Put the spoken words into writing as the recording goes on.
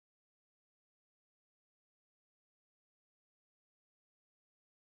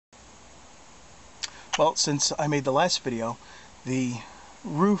Well, since I made the last video, the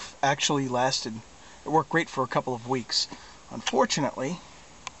roof actually lasted. It worked great for a couple of weeks. Unfortunately,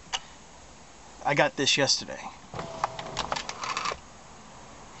 I got this yesterday. You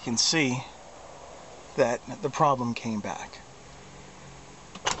can see that the problem came back.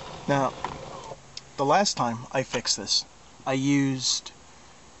 Now, the last time I fixed this, I used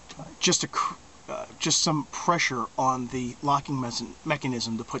just some pressure on the locking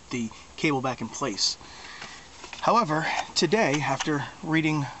mechanism to put the cable back in place. However, today, after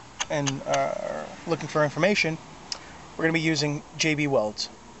reading and looking for information, we're going to be using JB welds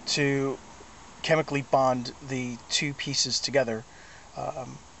to chemically bond the two pieces together.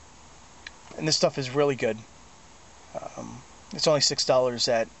 And this stuff is really good. It's only $6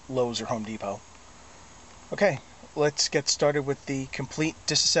 at Lowe's or Home Depot. Okay, let's get started with the complete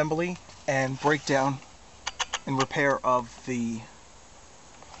disassembly and breakdown and repair of the...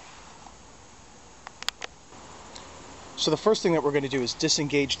 So the first thing that we're going to do is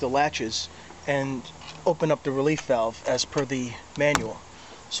disengage the latches and open up the relief valve as per the manual.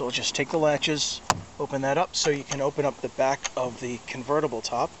 So we'll just take the latches, open that up so you can open up the back of the convertible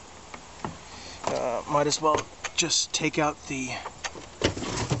top. Might as well just take out this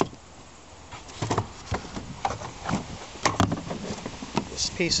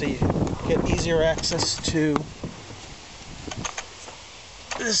piece so you get easier access to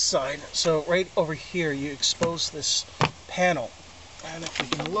this side. So right over here you expose this panel, and if we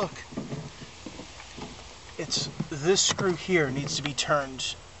can look, it's this screw here needs to be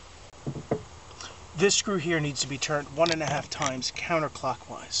turned. This screw here needs to be turned 1.5 times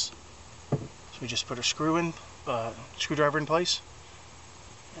counterclockwise. So we just put a screwdriver in place,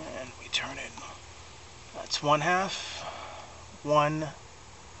 and we turn it. That's 1/2, 1,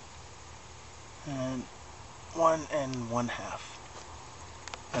 and 1 and 1/2,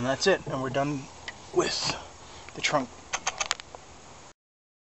 and that's it. And we're done with the trunk.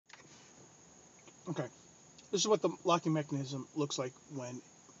 Okay, this is what the locking mechanism looks like when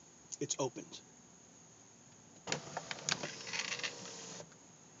it's opened.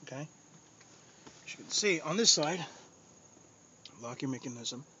 Okay, as you can see on this side, the locking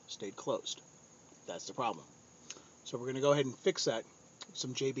mechanism stayed closed. That's the problem. So we're going to go ahead and fix that with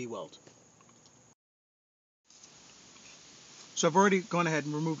some JB weld. So I've already gone ahead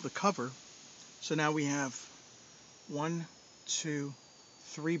and removed the cover. So now we have 1, 2,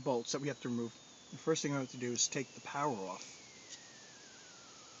 3 bolts that we have to remove. The first thing I have to do is take the power off.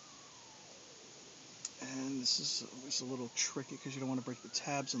 And this is always a little tricky because you don't want to break the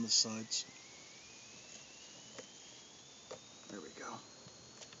tabs on the sides. There we go.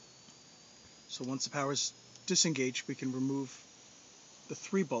 So once the power is disengaged, we can remove the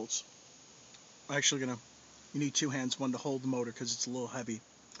 3 bolts. Actually, you need 2 hands, one to hold the motor because it's a little heavy,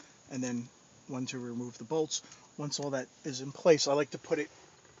 and then one to remove the bolts. Once all that is in place, I like to put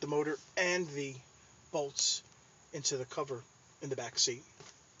the motor and the bolts into the cover in the back seat.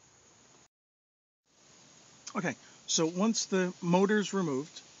 Okay, so once the motor's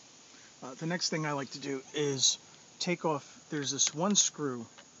removed, the next thing I like to do is take off. There's this one screw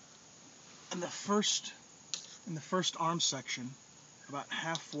in the first arm section, about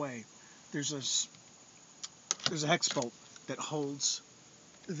halfway. There's a hex bolt that holds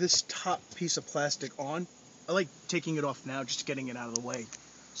this top piece of plastic on. I like taking it off now, just getting it out of the way,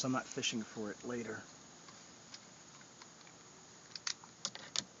 so I'm not fishing for it later.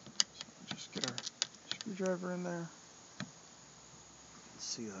 So just get our screwdriver in there.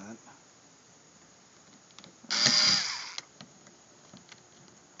 See that?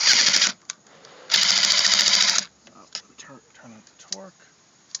 Turn up the torque.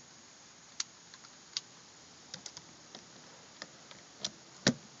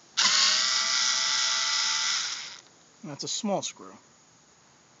 And that's a small screw.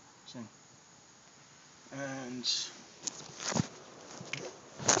 See? And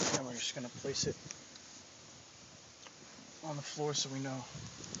we're just going to place it on the floor so we know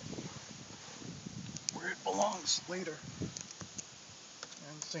where it belongs later.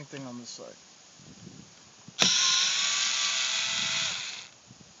 And same thing on this side.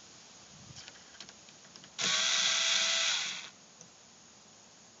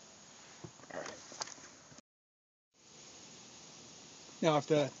 Alright. Now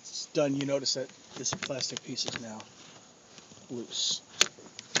after that's done, you notice that this plastic piece is now loose.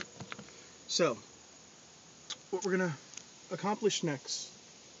 So, what we're going to accomplish next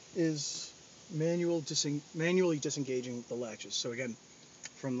is manually disengaging the latches. So again,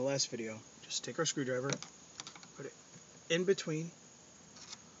 from the last video, just take our screwdriver, put it in between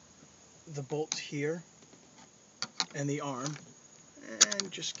the bolt here and the arm,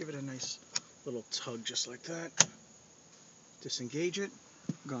 and just give it a nice little tug just like that. Disengage it.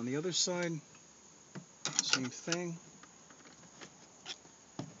 Go on the other side. Same thing.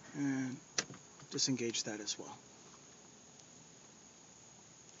 And disengage that as well.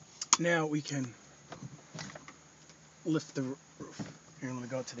 Now we can lift the roof. Here, let me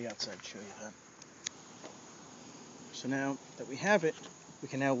go out to the outside and show you that. So now that we have it, we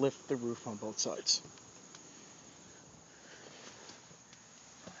can now lift the roof on both sides.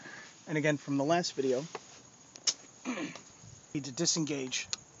 And again, from the last video, we need to disengage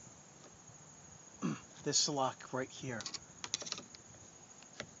this lock right here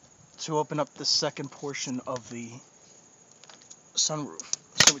to open up the second portion of the sunroof.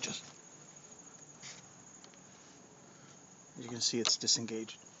 So we just, as you can see, it's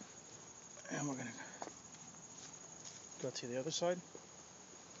disengaged. And we're going to go to the other side,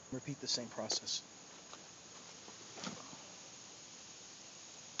 repeat the same process.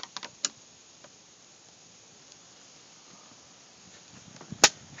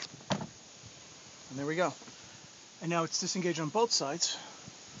 And there we go. And now it's disengaged on both sides.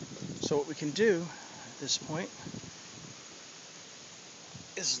 So what we can do at this point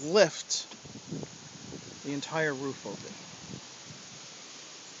is lift the entire roof open.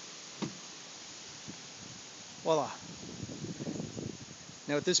 Voila.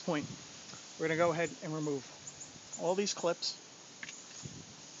 Now at this point, we're going to go ahead and remove all these clips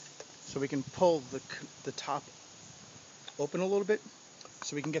so we can pull the top open a little bit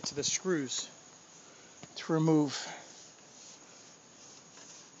so we can get to the screws to remove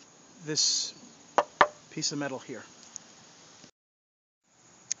this piece of metal here.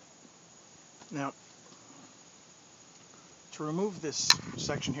 Now, to remove this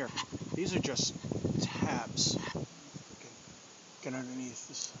section here, these are just tabs. Get underneath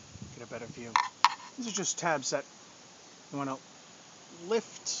this, get a better view. These are just tabs that you want to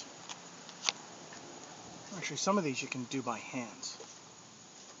lift. Actually, some of these you can do by hand.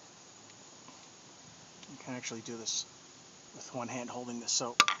 You can actually do this with one hand holding this.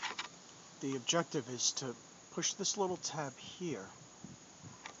 So the objective is to push this little tab here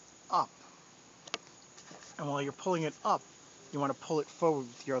up. And while you're pulling it up, you want to pull it forward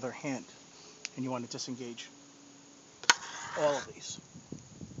with your other hand. And you want to disengage all of these.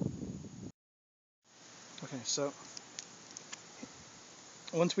 Okay, so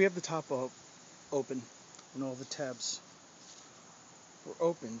once we have the top open and all the tabs were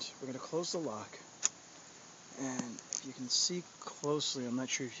opened, we're going to close the lock. And if you can see closely, I'm not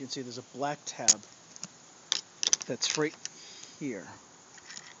sure if you can see, there's a black tab that's right here.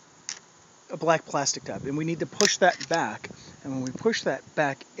 A black plastic tab. And we need to push that back. And when we push that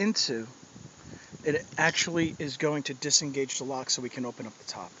back into, it actually is going to disengage the lock so we can open up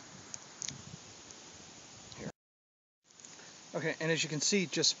the top. Here. Okay, and as you can see,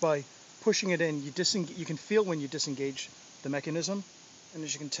 just by pushing it in, you can feel when you disengage the mechanism. And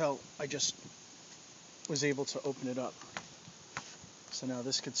as you can tell, I just was able to open it up. So now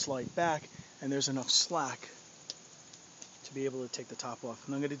this could slide back, and there's enough slack to be able to take the top off.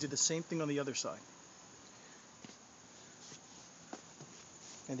 And I'm going to do the same thing on the other side.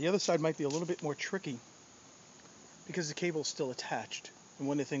 And the other side might be a little bit more tricky because the cable is still attached. And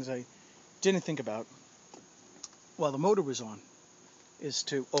one of the things I didn't think about while the motor was on is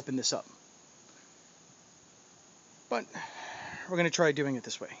to open this up. But we're going to try doing it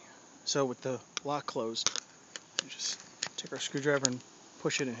this way. So with the lock closed, just take our screwdriver and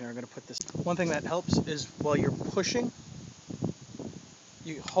push it in here. I'm going to put this. One thing that helps is while you're pushing,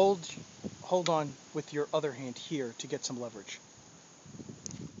 you hold on with your other hand here to get some leverage.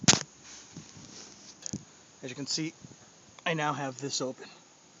 As you can see, I now have this open.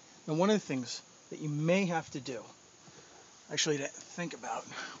 Now one of the things that you may have to do, actually to think about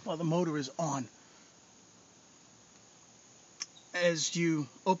while the motor is on, as you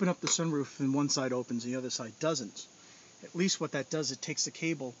open up the sunroof and one side opens and the other side doesn't, at least what that does, it takes the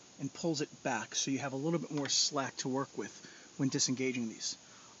cable and pulls it back so you have a little bit more slack to work with when disengaging these.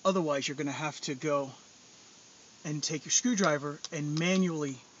 Otherwise, you're going to have to go and take your screwdriver and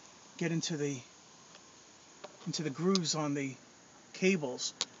manually get into the grooves on the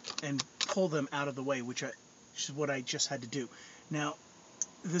cables and pull them out of the way, which is what I just had to do. Now,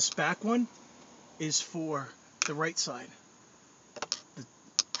 this back one is for the right side.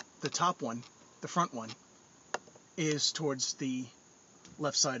 The top one, the front one, is towards the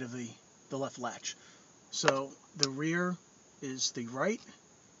left side of the left latch. So the rear is the right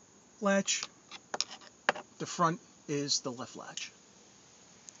latch, the front is the left latch.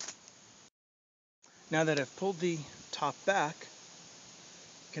 Now that I've pulled the top back,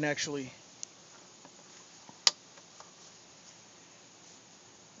 I can actually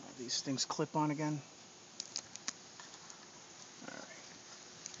these things clip on again. Alright.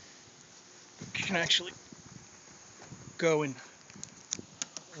 You can actually go and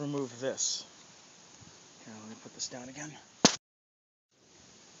remove this. Here, let me put this down again.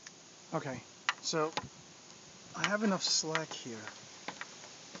 Okay, so I have enough slack here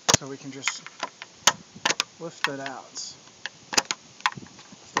so we can just lift it out. Lift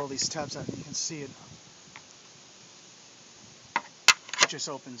all these tabs out and you can see it. It just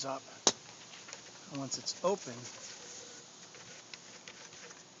opens up. And once it's open,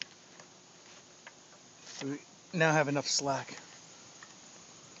 we now have enough slack to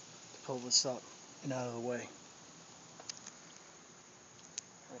pull this up and out of the way.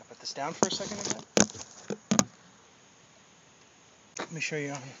 I'm going to put this down for a second again. Let me show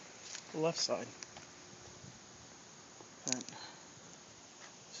you on the left side. And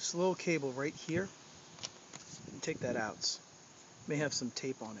just a little cable right here. And take that out. It may have some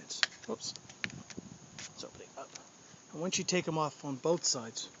tape on it. Whoops. It's opening up. And once you take them off on both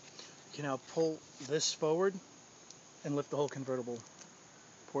sides, you can now pull this forward and lift the whole convertible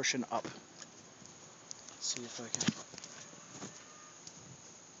portion up. Let's see if I can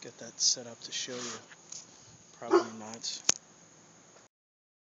get that set up to show you. Probably not.